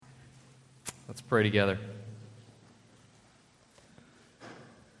Let's pray together.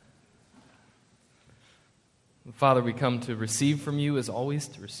 Father, we come to receive from you as always,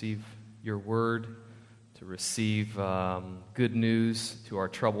 to receive your word, to receive good news to our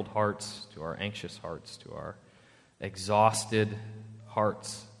troubled hearts, to our anxious hearts, to our exhausted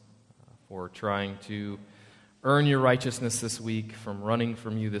hearts for trying to earn your righteousness this week, from running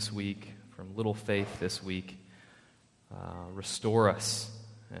from you this week, from little faith this week. Restore us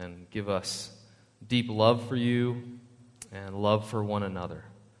and give us deep love for you and love for one another.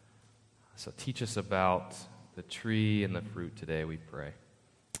 So teach us about the tree and the fruit today, we pray.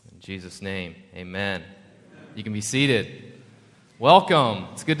 In Jesus' name, amen. You can be seated. Welcome.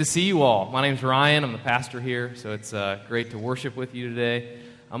 It's good to see you all. My name's Ryan. I'm the pastor here, so it's great to worship with you today.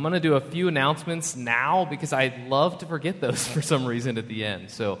 I'm going to do a few announcements now because I love to forget those for some reason at the end.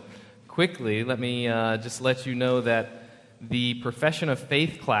 So quickly, let me just let you know that the Profession of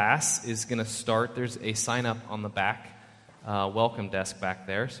Faith class is going to start. There's a sign-up on the back welcome desk back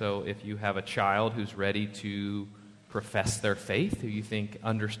there. So if you have a child who's ready to profess their faith, who you think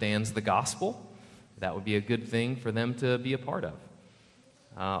understands the gospel, that would be a good thing for them to be a part of.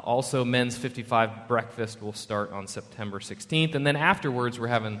 Also, Men's 55 Breakfast will start on September 16th, and then afterwards we're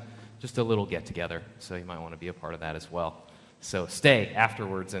having just a little get-together, so you might want to be a part of that as well. So stay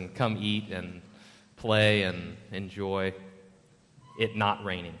afterwards and come eat and play and enjoy it not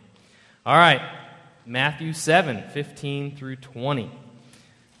raining. All right, Matthew 7:15 through 20.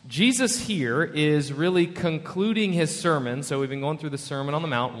 Jesus here is really concluding his sermon. So we've been going through the Sermon on the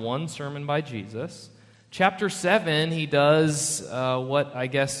Mount, one sermon by Jesus. Chapter 7, he does what I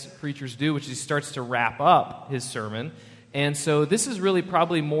guess preachers do, which is he starts to wrap up his sermon. And so this is really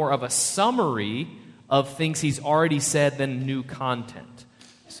probably more of a summary of things he's already said than new content.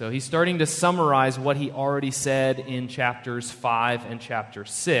 So he's starting to summarize what he already said in chapters 5 and chapter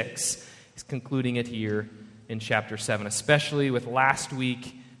 6. He's concluding it here in chapter 7, especially with last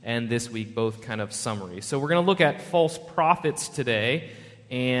week and this week, both kind of summaries. So we're going to look at false prophets today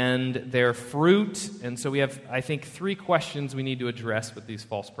and their fruit. And so we have, I think, 3 questions we need to address with these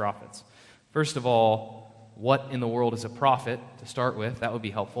false prophets. First of all, what in the world is a prophet, to start with? That would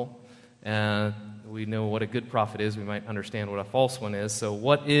be helpful. We know what a good prophet is. We might understand what a false one is. So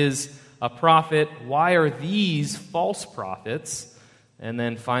what is a prophet? Why are these false prophets? And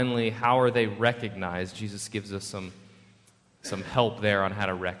then finally, how are they recognized? Jesus gives us some help there on how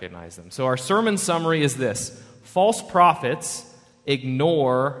to recognize them. So our sermon summary is this: false prophets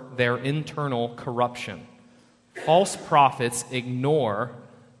ignore their internal corruption. False prophets ignore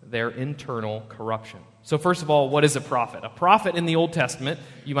their internal corruption. So first of all, what is a prophet? A prophet in the Old Testament,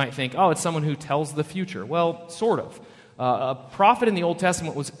 you might think, oh, it's someone who tells the future. Well, sort of. A prophet in the Old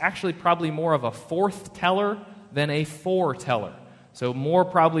Testament was actually probably more of a forth-teller than a foreteller. So more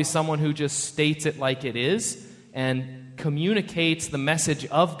probably someone who just states it like it is and communicates the message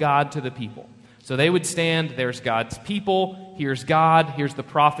of God to the people. So they would stand, there's God's people, here's God, here's the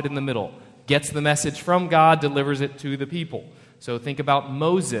prophet in the middle. Gets the message from God, delivers it to the people. So think about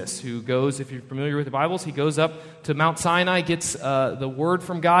Moses, who goes, if you're familiar with the Bibles, he goes up to Mount Sinai, gets the word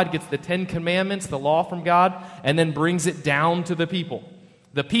from God, gets the 10 Commandments, the law from God, and then brings it down to the people.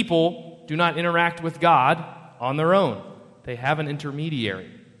 The people do not interact with God on their own. They have an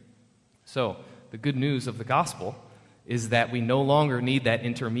intermediary. So the good news of the gospel is that we no longer need that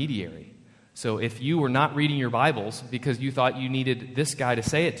intermediary. So if you were not reading your Bibles because you thought you needed this guy to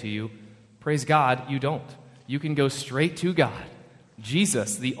say it to you, praise God, you don't. You can go straight to God.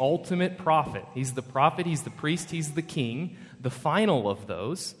 Jesus, the ultimate prophet. He's the prophet, he's the priest, he's the king, the final of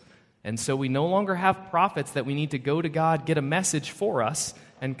those. And so we no longer have prophets that we need to go to God, get a message for us,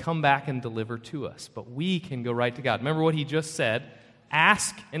 and come back and deliver to us. But we can go right to God. Remember what he just said,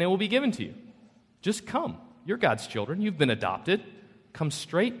 ask and it will be given to you. Just come. You're God's children. You've been adopted. Come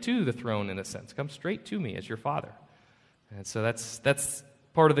straight to the throne in a sense. Come straight to me as your father. And so that's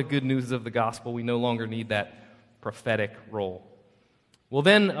part of the good news of the gospel. We no longer need that prophetic role. Well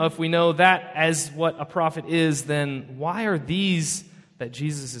then, if we know that as what a prophet is, then why are these that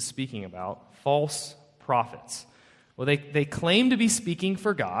Jesus is speaking about false prophets? Well, they claim to be speaking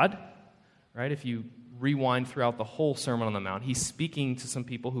for God, right? If you rewind throughout the whole Sermon on the Mount, he's speaking to some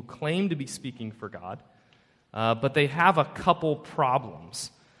people who claim to be speaking for God, but they have a couple problems.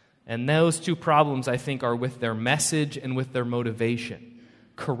 And those 2 problems, I think, are with their message and with their motivation.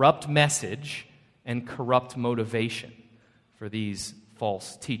 Corrupt message and corrupt motivation for these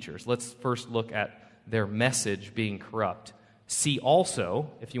false teachers. Let's first look at their message being corrupt. See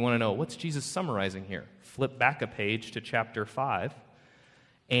also, if you want to know, what's Jesus summarizing here? Flip back a page to chapter 5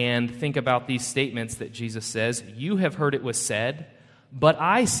 and think about these statements that Jesus says. You have heard it was said, but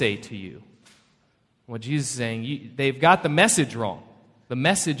I say to you. What Jesus is saying, they've got the message wrong. The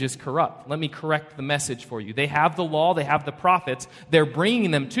message is corrupt. Let me correct the message for you. They have the law, they have the prophets, they're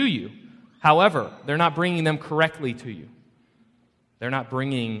bringing them to you. However, they're not bringing them correctly to you. They're not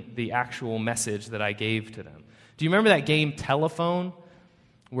bringing the actual message that I gave to them. Do you remember that game Telephone?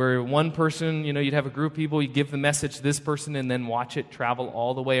 Where one person, you'd have a group of people, you'd give the message to this person and then watch it travel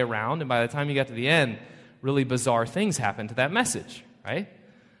all the way around. And by the time you got to the end, really bizarre things happened to that message, right?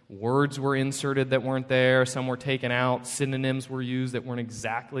 Words were inserted that weren't there. Some were taken out. Synonyms were used that weren't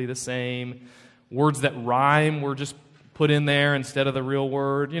exactly the same. Words that rhyme were just put in there instead of the real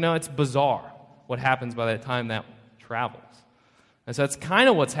word. It's bizarre what happens by the time that travels. And so that's kind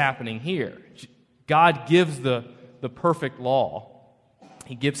of what's happening here. God gives the perfect law.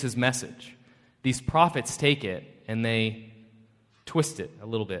 He gives his message. These prophets take it and they twist it a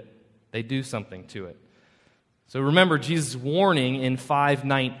little bit. They do something to it. So remember Jesus' warning in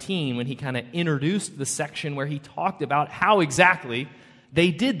 5:19 when he kind of introduced the section where he talked about how exactly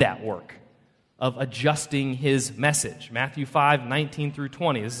they did that work of adjusting his message. Matthew 5:19 through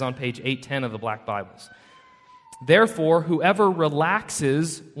 20. This is on page 810 of the Black Bibles. Therefore, whoever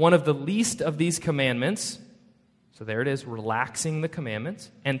relaxes one of the least of these commandments, so there it is, relaxing the commandments,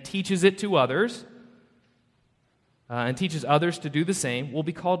 and teaches it to others, and teaches others to do the same, will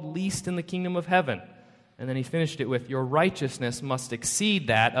be called least in the kingdom of heaven. And then he finished it with, your righteousness must exceed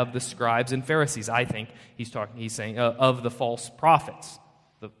that of the scribes and Pharisees. I think he's saying of the false prophets,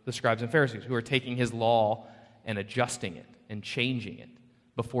 the scribes and Pharisees, who are taking his law and adjusting it and changing it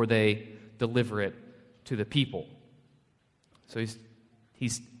before they deliver it to the people. So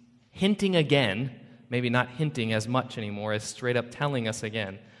he's hinting again, maybe not hinting as much anymore, as straight up telling us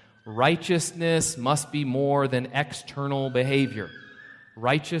again, righteousness must be more than external behavior.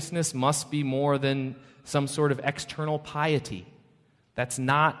 Righteousness must be more than some sort of external piety. That's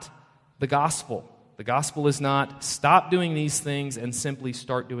not the gospel. The gospel is not stop doing these things and simply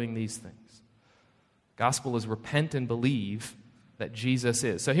start doing these things. Gospel is repent and believe that Jesus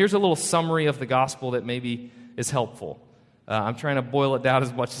is. So here's a little summary of the gospel that maybe is helpful. I'm trying to boil it down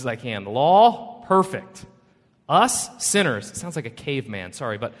as much as I can. Law, perfect. Us, sinners. It sounds like a caveman,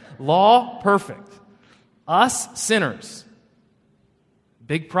 sorry, but law, perfect. Us, sinners.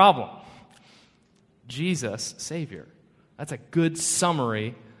 Big problem. Jesus, Savior. That's a good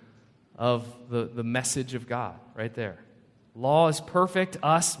summary of the message of God right there. Law is perfect.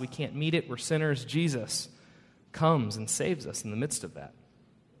 Us, we can't meet it. We're sinners. Jesus comes and saves us in the midst of that.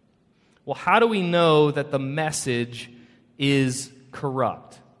 Well, how do we know that the message is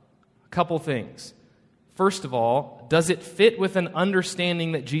corrupt? A couple things. First of all, does it fit with an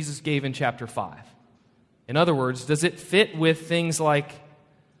understanding that Jesus gave in chapter 5? In other words, does it fit with things like,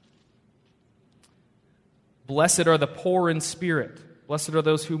 blessed are the poor in spirit, blessed are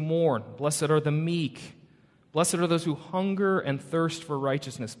those who mourn, blessed are the meek, blessed are those who hunger and thirst for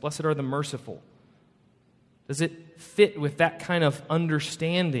righteousness, blessed are the merciful? Does it fit with that kind of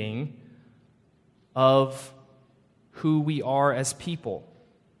understanding of who we are as people?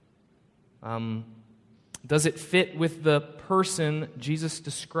 Does it fit with the person Jesus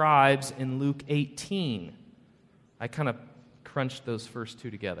describes in Luke 18? I kind of crunched those first two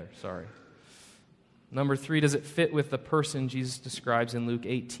together, sorry. Number 3, does it fit with the person Jesus describes in Luke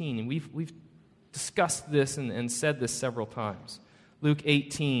 18? And we've discussed this and said this several times. Luke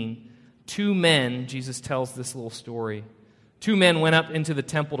 18, 2 men, Jesus tells this little story. 2 men went up into the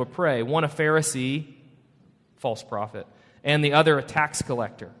temple to pray. One a Pharisee, false prophet, and the other a tax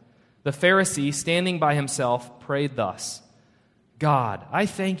collector. The Pharisee, standing by himself, prayed thus, God, I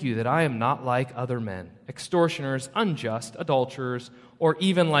thank you that I am not like other men, extortioners, unjust, adulterers, or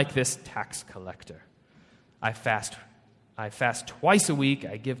even like this tax collector. I fast twice a week,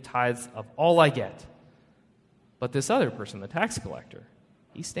 I give tithes of all I get. But this other person, the tax collector,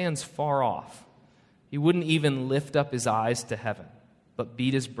 he stands far off. He wouldn't even lift up his eyes to heaven, but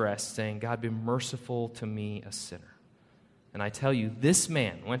beat his breast, saying, God, be merciful to me, a sinner. And I tell you, this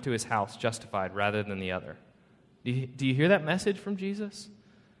man went to his house justified rather than the other. Do you hear that message from Jesus?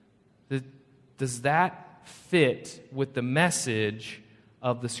 Does that fit with the message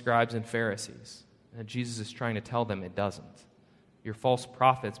of the scribes and Pharisees? And Jesus is trying to tell them it doesn't. You're false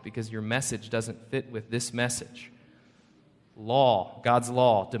prophets because your message doesn't fit with this message. Law, God's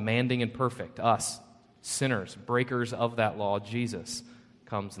law, demanding and perfect. Us, sinners, breakers of that law, Jesus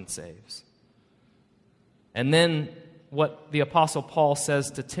comes and saves. And then what the Apostle Paul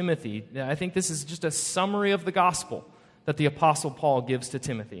says to Timothy, I think this is just a summary of the gospel that the Apostle Paul gives to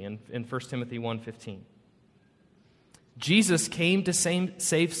Timothy in 1 Timothy 1:15. Jesus came to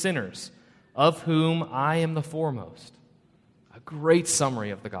save sinners, of whom I am the foremost. A great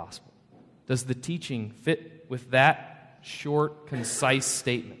summary of the gospel. Does the teaching fit with that short, concise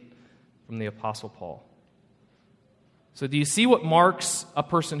statement from the Apostle Paul? So do you see what marks a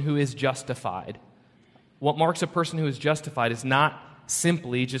person who is justified? What marks a person who is justified is not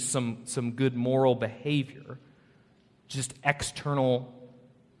simply just some good moral behavior, just external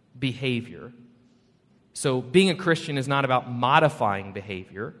behavior. So being a Christian is not about modifying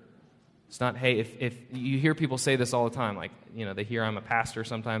behavior. It's not, hey, if you hear people say this all the time, like, they hear I'm a pastor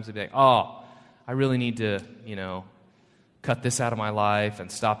sometimes, they'd be like, oh, I really need to, cut this out of my life and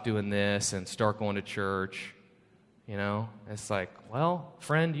stop doing this and start going to church. It's like, well,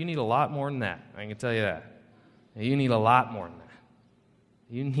 friend, you need a lot more than that. I can tell you that. You need a lot more than that.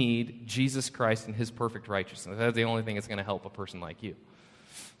 You need Jesus Christ and His perfect righteousness. That's the only thing that's going to help a person like you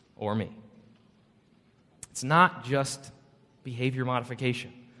or me. It's not just behavior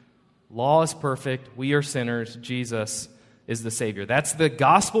modification. Law is perfect. We are sinners. Jesus is the Savior. That's the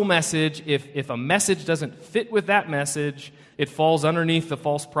gospel message. If a message doesn't fit with that message, it falls underneath the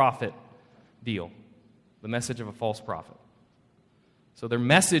false prophet deal, the message of a false prophet. So their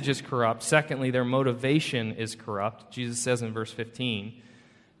message is corrupt. Secondly, their motivation is corrupt. Jesus says in verse 15,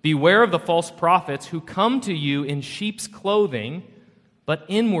 "Beware of the false prophets who come to you in sheep's clothing, but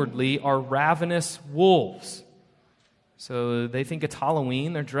inwardly are ravenous wolves." So they think it's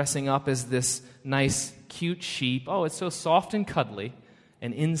Halloween. They're dressing up as this nice, cute sheep. Oh, it's so soft and cuddly.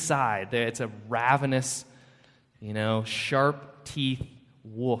 And inside, it's a ravenous, sharp teeth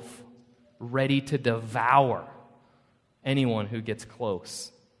wolf, ready to devour anyone who gets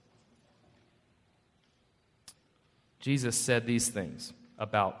close. Jesus said these things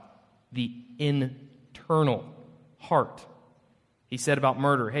about the internal heart. He said about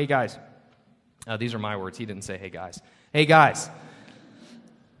murder, hey guys, these are my words, he didn't say hey guys. Hey guys,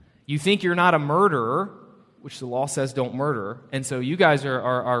 you think you're not a murderer, which the law says don't murder, and so you guys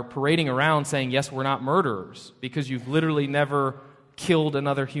are parading around saying, yes, we're not murderers, because you've literally never killed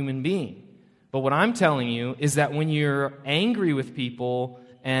another human being. But what I'm telling you is that when you're angry with people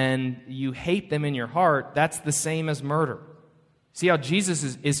and you hate them in your heart, that's the same as murder. See how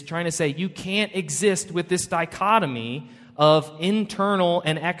Jesus is trying to say you can't exist with this dichotomy of internal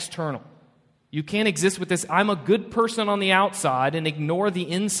and external. You can't exist with this, I'm a good person on the outside, and ignore the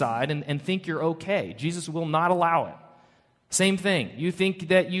inside and think you're okay. Jesus will not allow it. Same thing. You think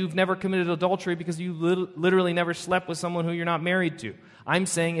that you've never committed adultery because you literally never slept with someone who you're not married to. I'm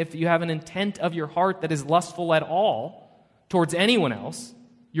saying if you have an intent of your heart that is lustful at all towards anyone else,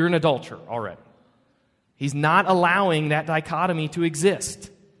 you're an adulterer already. He's not allowing that dichotomy to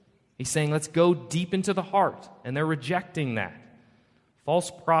exist. He's saying, let's go deep into the heart, and they're rejecting that.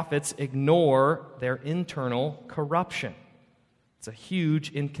 False prophets ignore their internal corruption. It's a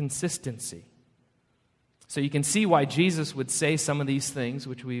huge inconsistency. So you can see why Jesus would say some of these things,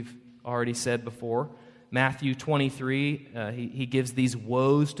 which we've already said before. Matthew 23, he gives these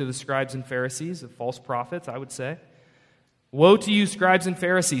woes to the scribes and Pharisees, the false prophets, I would say. Woe to you, scribes and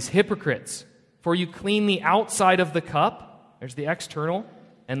Pharisees, hypocrites, for you clean the outside of the cup, there's the external,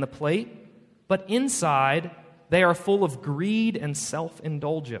 and the plate, but inside they are full of greed and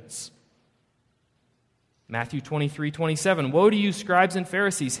self-indulgence. Matthew 23:27, woe to you, scribes and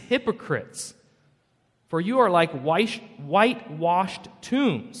Pharisees, hypocrites, for you are like whitewashed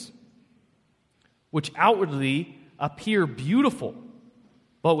tombs, which outwardly appear beautiful,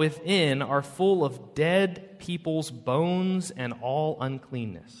 but within are full of dead people's bones and all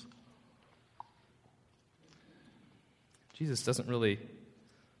uncleanness. Jesus doesn't really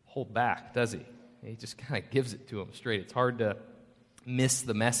hold back, does he? He just kind of gives it to them straight. It's hard to miss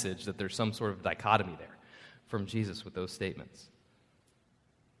the message that there's some sort of dichotomy there from Jesus with those statements.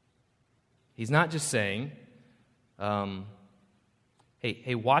 He's not just saying,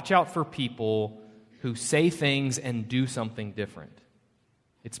 hey, watch out for people who say things and do something different.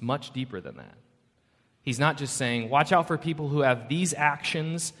 It's much deeper than that. He's not just saying, watch out for people who have these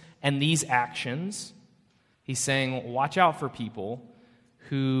actions and these actions. He's saying, watch out for people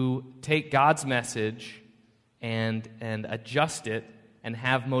who take God's message and adjust it and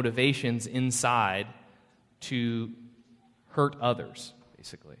have motivations inside to hurt others,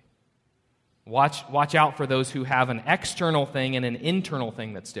 basically. Watch out for those who have an external thing and an internal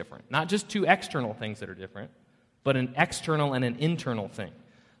thing that's different. Not just two external things that are different, but an external and an internal thing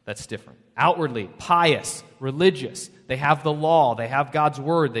that's different. Outwardly, pious, religious. They have the law. They have God's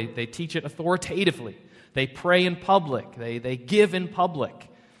word. They teach it authoritatively. They pray in public. They give in public.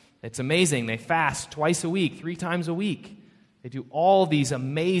 It's amazing. They fast twice a week, 3 times a week. They do all these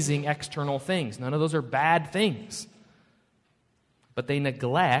amazing external things. None of those are bad things. But they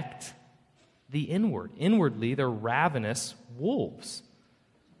neglect the inward. Inwardly, they're ravenous wolves.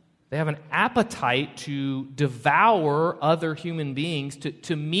 They have an appetite to devour other human beings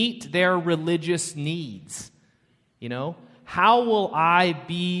to meet their religious needs. You know, how will I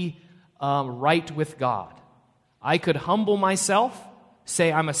be right with God? I could humble myself,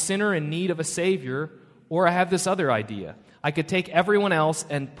 say I'm a sinner in need of a Savior, or I have this other idea. I could take everyone else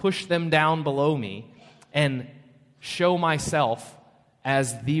and push them down below me and show myself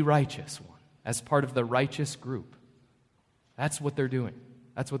as the righteous one, as part of the righteous group. That's what they're doing.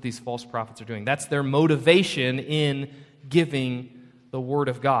 That's what these false prophets are doing. That's their motivation in giving the Word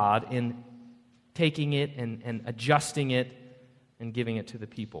of God, in taking it and adjusting it and giving it to the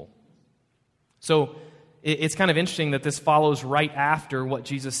people. So it's kind of interesting that this follows right after what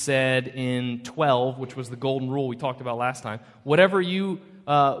Jesus said in 12, which was the golden rule we talked about last time. Whatever you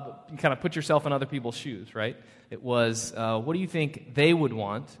kind of put yourself in other people's shoes, right? It was, what do you think they would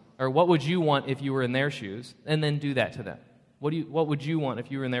want? Or what would you want if you were in their shoes? And then do that to them. What would you want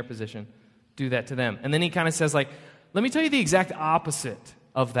if you were in their position? Do that to them. And then he kind of says, like, let me tell you the exact opposite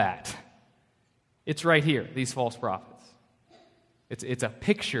of that. It's right here, these false prophets. It's a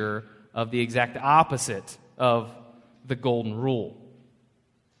picture of the exact opposite of the golden rule.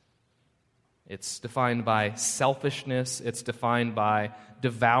 It's defined by selfishness. It's defined by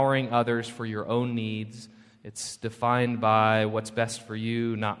devouring others for your own needs. It's defined by what's best for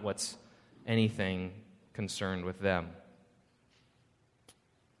you, not what's anything concerned with them.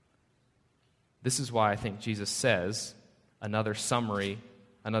 This is why I think Jesus says, another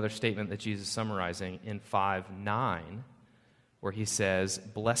statement that Jesus is summarizing in 5:9, where he says,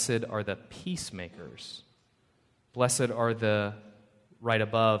 blessed are the peacemakers. Blessed are the, right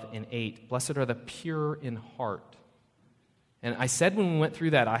above in 8, blessed are the pure in heart. And I said when we went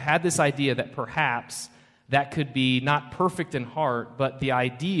through that, I had this idea that perhaps that could be not perfect in heart, but the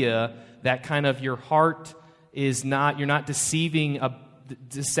idea that kind of your heart is not, you're not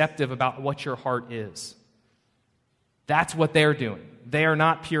deceptive about what your heart is. That's what they're doing. They are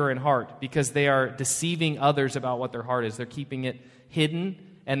not pure in heart because they are deceiving others about what their heart is. They're keeping it hidden,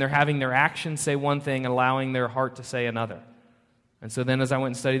 and they're having their actions say one thing and allowing their heart to say another. And so then as I went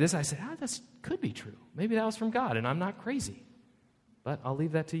and studied this, I said, this could be true. Maybe that was from God, and I'm not crazy. But I'll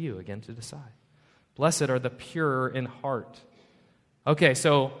leave that to you again to decide. Blessed are the pure in heart. Okay,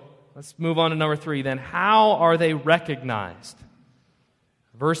 so let's move on to number 3 then. How are they recognized?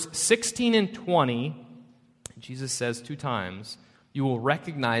 Verse 16 and 20, Jesus says 2 times, you will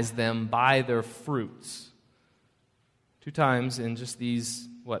recognize them by their fruits. 2 times in just these,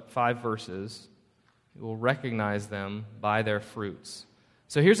 5 verses, you will recognize them by their fruits.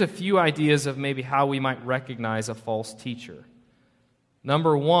 So here's a few ideas of maybe how we might recognize a false teacher.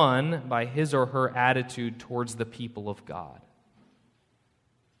 Number 1, by his or her attitude towards the people of God.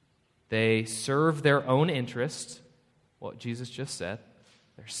 They serve their own interests, what Jesus just said.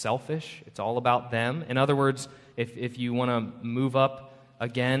 They're selfish. It's all about them. In other words, if you want to move up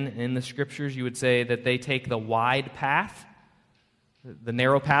again in the Scriptures, you would say that they take the wide path. The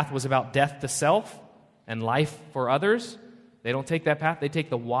narrow path was about death to self and life for others. They don't take that path. They take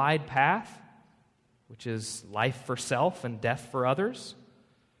the wide path, which is life for self and death for others.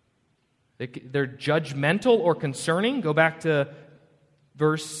 They're judgmental or concerning. Go back to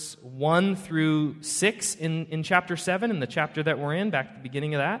verse 1 through 6 in chapter 7, in the chapter that we're in, back at the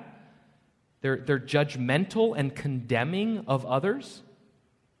beginning of that. They're judgmental and condemning of others.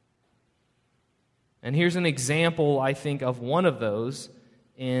 And here's an example, I think, of one of those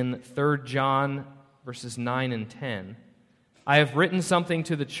in 3 John verses 9 and 10. I have written something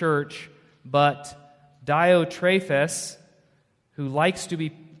to the church, but Diotrephes, who likes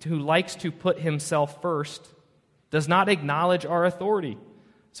to put himself first, does not acknowledge our authority.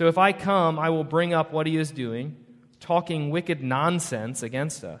 So if I come, I will bring up what he is doing, talking wicked nonsense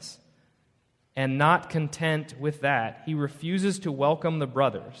against us. And not content with that, he refuses to welcome the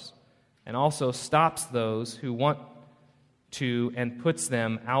brothers, and also stops those who want to and puts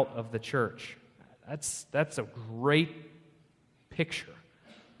them out of the church. That's a great picture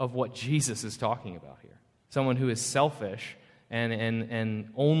of what Jesus is talking about here. Someone who is selfish and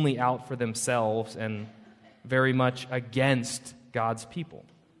only out for themselves and very much against God's people.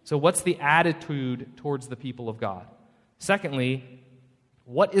 So what's the attitude towards the people of God? Secondly,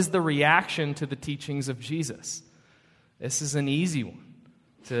 what is the reaction to the teachings of Jesus? This is an easy one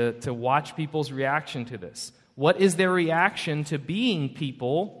to watch people's reaction to this. What is their reaction to being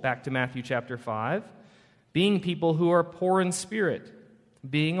people, back to Matthew chapter 5, being people who are poor in spirit,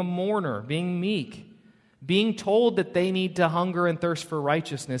 being a mourner, being meek, being told that they need to hunger and thirst for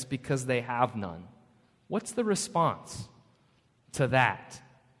righteousness because they have none? What's the response to that?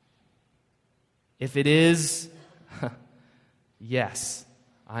 If it is, yes,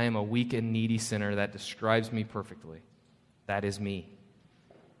 I am a weak and needy sinner. That describes me perfectly. That is me.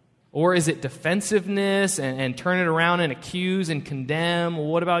 Or is it defensiveness and turn it around and accuse and condemn? Well,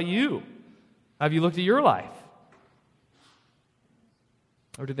 what about you? Have you looked at your life?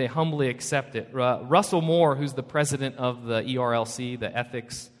 Or do they humbly accept it? Russell Moore, who's the president of the ERLC, the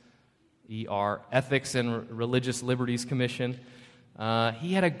Ethics and Religious Liberties Commission,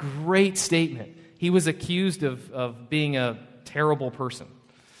 he had a great statement. He was accused of being a terrible person.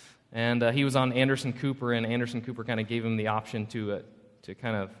 And he was on Anderson Cooper, and Anderson Cooper kind of gave him the option to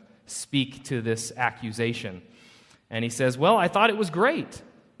kind of speak to this accusation. And he says, well, I thought it was great.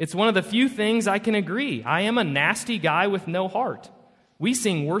 It's one of the few things I can agree. I am a nasty guy with no heart. We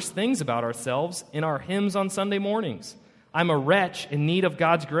sing worse things about ourselves in our hymns on Sunday mornings. I'm a wretch in need of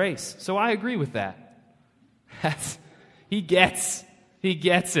God's grace. So I agree with that. He gets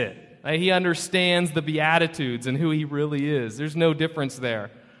it. He understands the Beatitudes and who he really is. There's no difference there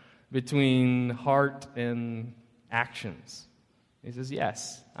between heart and actions. He says,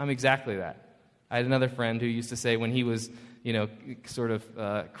 yes, I'm exactly that. I had another friend who used to say when he was, sort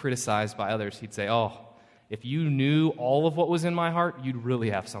of criticized by others, he'd say, oh, if you knew all of what was in my heart, you'd really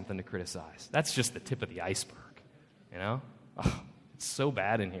have something to criticize. That's just the tip of the iceberg, Oh, it's so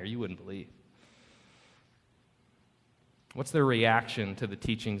bad in here, you wouldn't believe. What's their reaction to the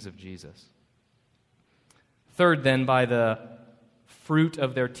teachings of Jesus? Third, then, by the fruit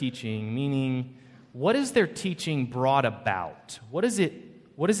of their teaching, meaning, what is their teaching brought about? What has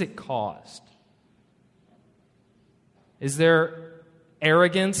it caused? Is there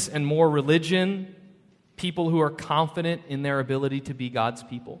arrogance and more religion? People who are confident in their ability to be God's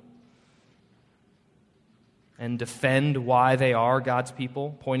people and defend why they are God's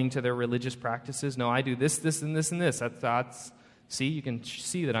people, pointing to their religious practices? No, I do this, this, and this, and this. See, you can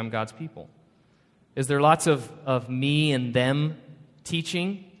see that I'm God's people. Is there lots of me and them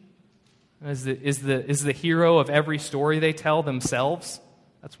teaching? Is the hero of every story they tell themselves?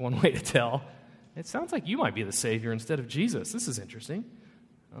 That's one way to tell. It sounds like you might be the Savior instead of Jesus. This is interesting.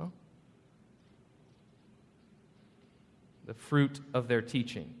 Well, the fruit of their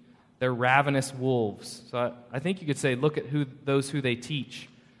teaching. They're ravenous wolves. So I think you could say, look at those who they teach.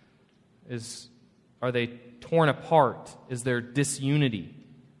 Are they torn apart? Is there disunity?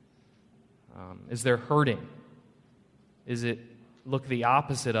 Is there hurting? Is it, look the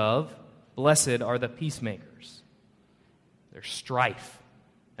opposite of, blessed are the peacemakers? There's strife.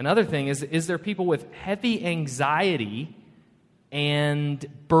 Another thing is there people with heavy anxiety and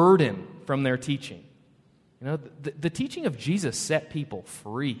burden from their teaching? The teaching of Jesus set people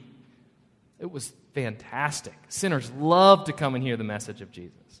free. It was fantastic. Sinners loved to come and hear the message of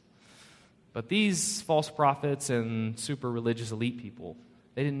Jesus. But these false prophets and super religious elite people,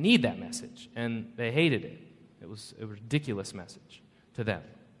 they didn't need that message, and they hated it. It was a ridiculous message to them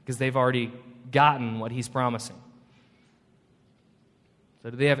because they've already gotten what he's promising. So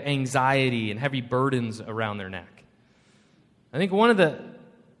do they have anxiety and heavy burdens around their neck? I think one of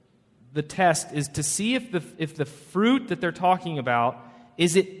the test is to see if the fruit that they're talking about,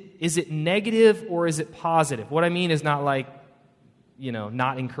 is it negative or is it positive? What I mean is not like,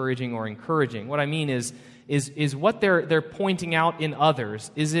 not encouraging or encouraging. What I mean is what they're pointing out in others.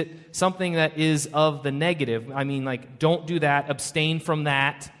 Is it something that is of the negative? I mean, like, don't do that, abstain from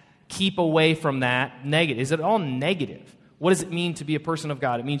that, keep away from that, negative. Is it all negative? What does it mean to be a person of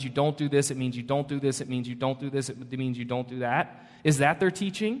God? It means you don't do this, it means you don't do this, it means you don't do this, it means you don't do that. Is that their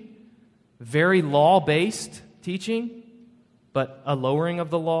teaching? Very law-based teaching, but a lowering of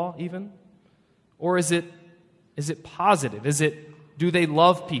the law even? Or is it positive? Do they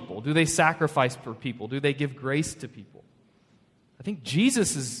love people? Do they sacrifice for people? Do they give grace to people? I think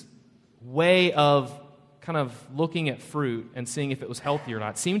Jesus' way of kind of looking at fruit and seeing if it was healthy or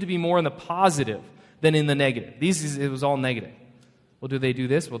not seemed to be more in the positive than in the negative. It was all negative. Well, do they do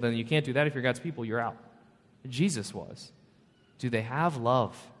this? Well, then you can't do that. If you're God's people, you're out. Jesus was. Do they have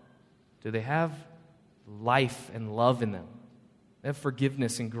love? Do they have life and love in them? They have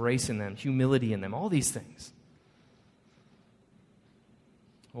forgiveness and grace in them, humility in them, all these things.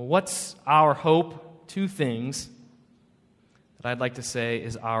 Well, what's our hope? Two things that I'd like to say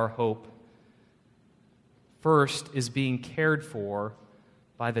is our hope. First is being cared for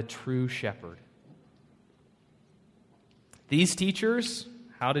by the true shepherd. These teachers,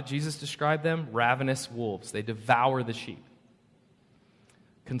 how did Jesus describe them? Ravenous wolves. They devour the sheep.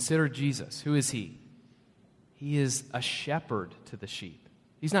 Consider Jesus. Who is he? He is a shepherd to the sheep.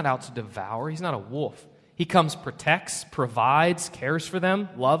 He's not out to devour. He's not a wolf. He comes, protects, provides, cares for them,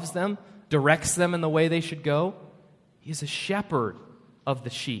 loves them, directs them in the way they should go. He is a shepherd of the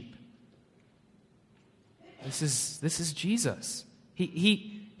sheep. This is Jesus.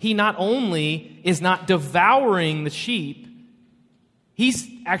 He He not only is not devouring the sheep, he's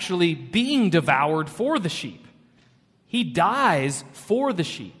actually being devoured for the sheep. He dies for the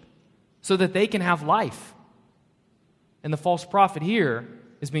sheep so that they can have life. And the false prophet here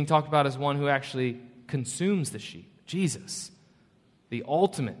is being talked about as one who actually consumes the sheep. Jesus, the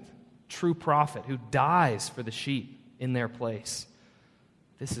ultimate true prophet who dies for the sheep in their place.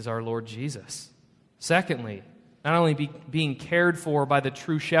 This is our Lord Jesus. Secondly, not only being cared for by the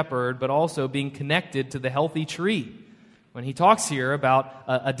true shepherd, but also being connected to the healthy tree. When he talks here about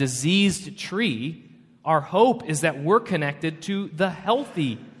a diseased tree, our hope is that we're connected to the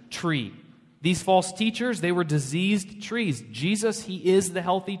healthy tree. These false teachers, they were diseased trees. Jesus, he is the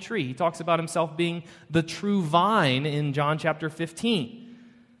healthy tree. He talks about himself being the true vine in John chapter 15.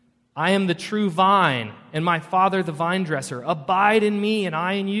 I am the true vine, and my Father the vine dresser. Abide in me, and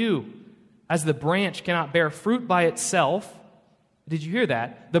I in you. As the branch cannot bear fruit by itself. Did you hear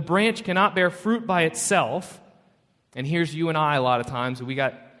that? The branch cannot bear fruit by itself. And here's you and I a lot of times.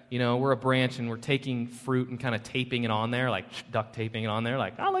 We're a branch and we're taking fruit and kind of taping it on there, like duct taping it on there,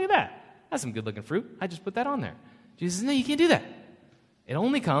 like, oh, look at that. That's some good-looking fruit. I just put that on there. Jesus says, no, you can't do that. It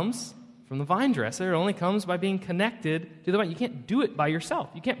only comes from the vine dresser. It only comes by being connected to the vine. You can't do it by yourself.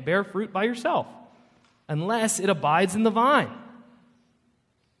 You can't bear fruit by yourself unless it abides in the vine.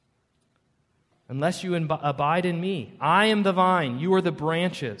 Unless you abide in me. I am the vine. You are the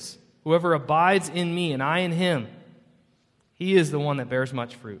branches. Whoever abides in me and I in him, he is the one that bears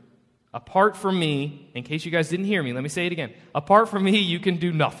much fruit. Apart from me, in case you guys didn't hear me, let me say it again. Apart from me, you can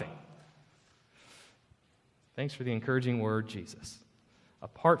do nothing. Thanks for the encouraging word, Jesus.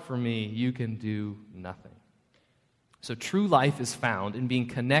 Apart from me, you can do nothing. So true life is found in being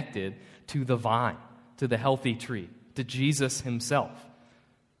connected to the vine, to the healthy tree, to Jesus himself.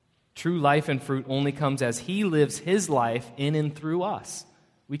 True life and fruit only comes as he lives his life in and through us.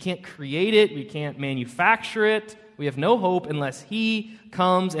 We can't create it. We can't manufacture it. We have no hope unless he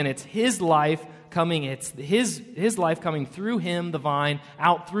comes, and it's his life coming. It's his life coming through him, the vine,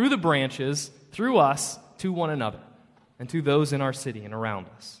 out through the branches, through us, to one another, and to those in our city and around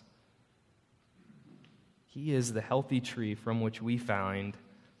us. He is the healthy tree from which we find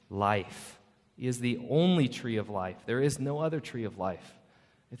life. He is the only tree of life. There is no other tree of life.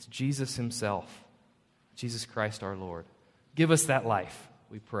 It's Jesus himself, Jesus Christ our Lord. Give us that life,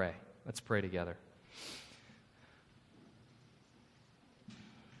 we pray. Let's pray together.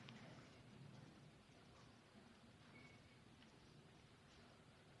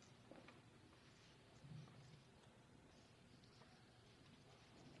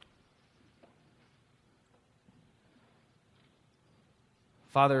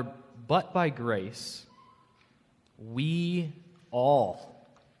 Father, but by grace, we all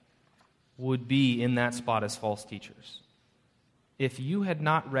would be in that spot as false teachers. If you had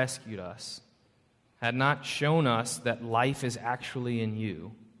not rescued us, had not shown us that life is actually in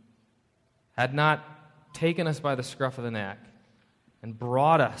you, had not taken us by the scruff of the neck and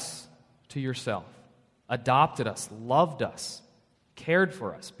brought us to yourself, adopted us, loved us, cared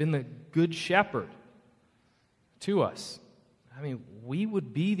for us, been the good shepherd to us, we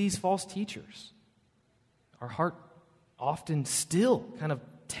would be these false teachers. Our heart often still kind of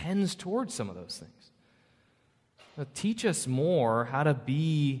tends towards some of those things. Now, teach us more how to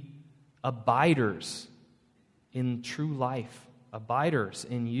be abiders in true life, abiders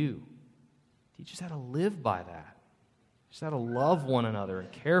in you. Teach us how to live by that. Teach us how to love one another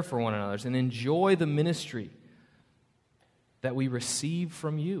and care for one another and enjoy the ministry that we receive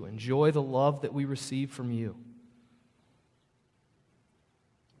from you. Enjoy the love that we receive from you.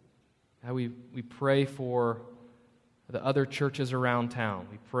 How we pray for the other churches around town.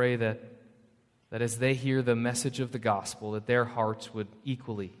 We pray that as they hear the message of the gospel, that their hearts would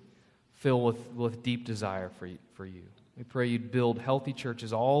equally fill with deep desire for you. We pray you'd build healthy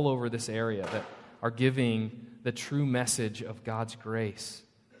churches all over this area that are giving the true message of God's grace.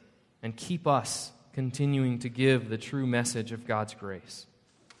 And keep us continuing to give the true message of God's grace.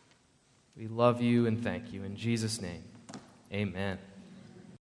 We love you and thank you. In Jesus' name, amen.